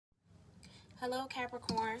Hello,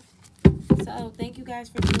 Capricorn. So, thank you guys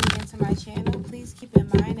for tuning into my channel. Please keep in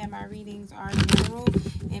mind that my readings are general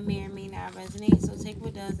and may or may not resonate. So, take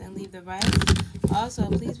what does and leave the rest. Also,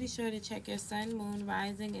 please be sure to check your sun, moon,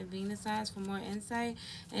 rising, and Venus signs for more insight.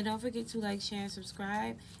 And don't forget to like, share, and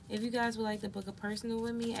subscribe. If you guys would like to book a personal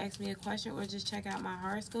with me, ask me a question, or just check out my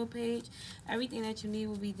horoscope page, everything that you need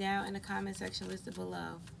will be down in the comment section listed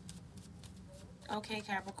below. Okay,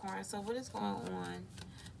 Capricorn. So, what is going on?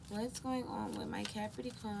 What's going on with my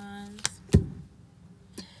Capricorns?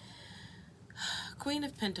 Queen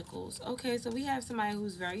of Pentacles. Okay, so we have somebody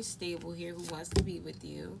who's very stable here who wants to be with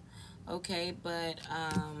you. Okay, but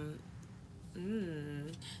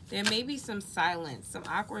there may be some silence, some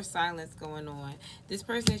awkward silence going on. This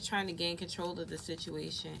person is trying to gain control of the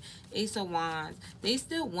situation. Ace of Wands. They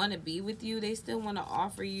still want to be with you. They still want to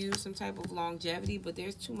offer you some type of longevity, but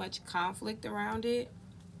there's too much conflict around it.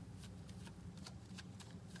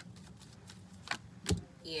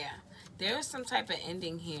 Yeah, there's some type of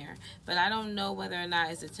ending here, but I don't know whether or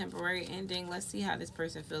not it's a temporary ending. Let's see how this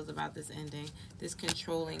person feels about this ending, this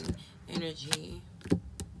controlling energy.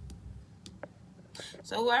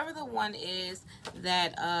 So whoever the one is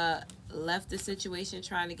that left the situation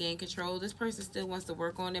trying to gain control, this person still wants to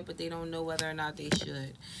work on it, but they don't know whether or not they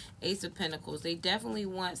should. Ace of Pentacles. They definitely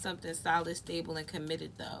want something solid, stable, and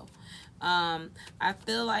committed, though. I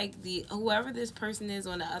feel like whoever this person is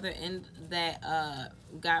on the other end that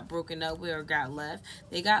got broken up with or got left,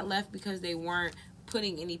 they got left because they weren't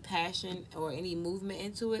putting any passion or any movement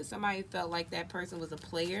into it. Somebody felt like that person was a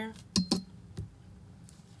player.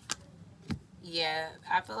 Yeah,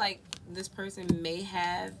 I feel like this person may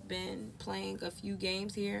have been playing a few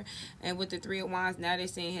games here, and with the Three of Wands, now they're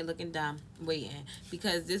saying here looking dumb, waiting,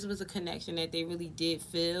 because this was a connection that they really did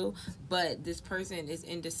feel, but this person is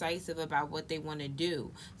indecisive about what they want to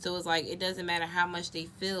do. So it's like it doesn't matter how much they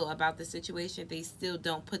feel about the situation, they still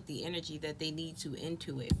don't put the energy that they need to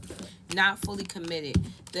into it. Not fully committed.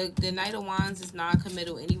 The Knight of Wands is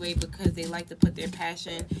non-committal anyway, because they like to put their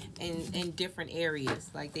passion in different areas.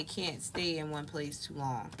 Like they can't stay in one place too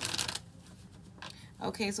long.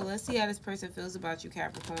 Okay, so let's see how this person feels about you,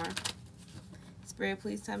 Capricorn. Spirit,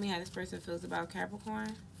 please tell me how this person feels about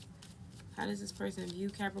Capricorn. How does this person view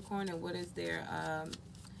Capricorn, and what is their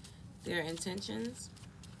intentions?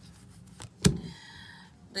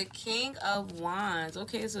 The King of Wands.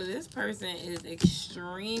 Okay, so this person is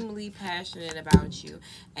extremely passionate about you,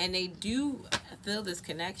 and they do feel this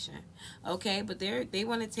connection. Okay, but they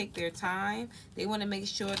want to take their time. They want to make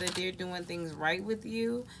sure that they're doing things right with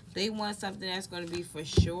you. They want something that's going to be for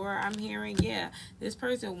sure. I'm hearing, yeah, this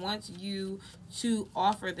person wants you to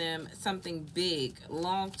offer them something big,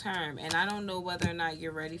 long term, and I don't know whether or not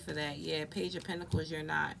you're ready for that. Yeah, Page of Pentacles, you're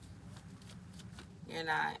not. You're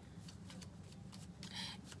not.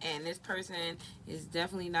 And this person is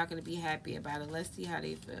definitely not going to be happy about it. Let's see how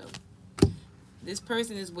they feel. This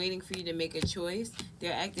person is waiting for you to make a choice.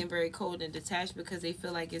 They're acting very cold and detached because they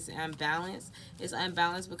feel like it's unbalanced. It's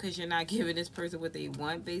unbalanced because you're not giving this person what they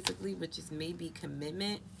want, basically, which is maybe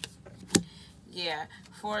commitment. Yeah,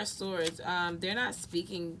 Four of Swords. They're not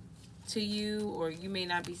speaking to you, or you may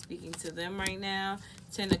not be speaking to them right now.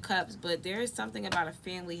 Ten of Cups, but there is something about a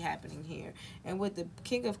family happening here. And with the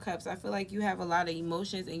King of Cups, I feel like you have a lot of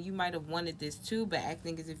emotions, and you might have wanted this too, but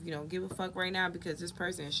acting as if you don't give a fuck right now because this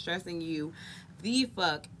person is stressing you the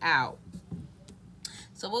fuck out.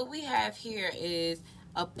 So what we have here is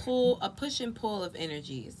a push and pull of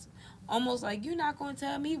energies. Almost like, you're not going to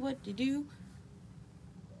tell me what to do,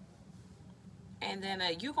 and then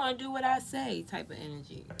you're going to do what I say type of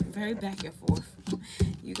energy. Very back and forth.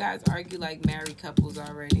 You guys argue like married couples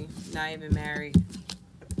already. Not even married.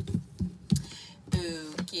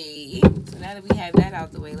 Okay. So now that we have that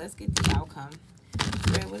out the way, let's get the outcome.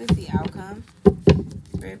 Spirit, what is the outcome?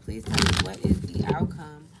 Spirit, please tell me what is the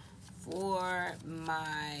outcome for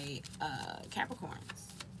my Capricorns.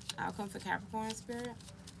 Outcome for Capricorn, Spirit?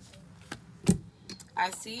 I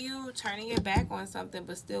see you turning your back on something,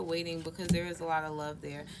 but still waiting, because there is a lot of love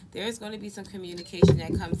there. There is going to be some communication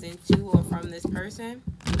that comes into or from this person,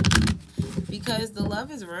 because the love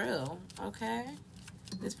is real, okay?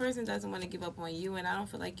 This person doesn't want to give up on you, and I don't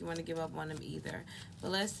feel like you want to give up on them either.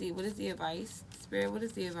 But let's see. What is the advice? Spirit, what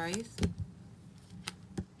is the advice?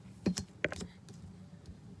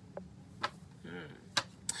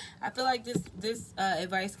 I feel like this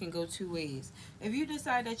advice can go two ways. If you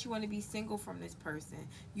decide that you want to be single from this person,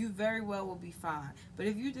 you very well will be fine. But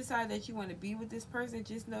if you decide that you want to be with this person,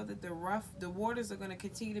 just know that the waters are going to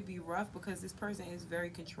continue to be rough, because this person is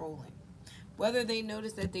very controlling. Whether they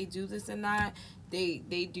notice that they do this or not,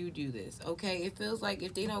 they do this, okay? It feels like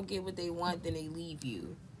if they don't get what they want, then they leave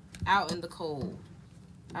you. out in the cold.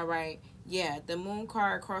 All right. Yeah, the moon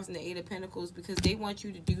card crossing the Eight of Pentacles because they want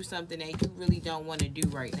you to do something that you really don't want to do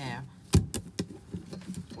right now,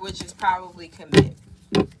 which is probably commit.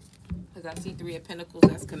 Because I see Three of Pentacles,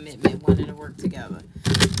 that's commitment, wanting to work together.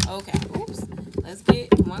 Okay, oops. Let's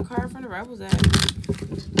get one card from the Rebel deck.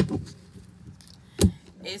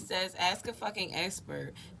 It says, ask a fucking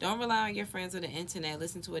expert. Don't rely on your friends or the internet.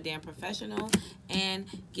 Listen to a damn professional. And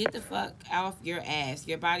get the fuck off your ass.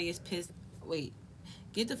 Your body is pissed. Wait.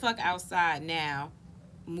 Get the fuck outside now.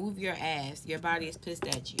 Move your ass. Your body is pissed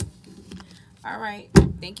at you. All right.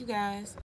 Thank you, guys.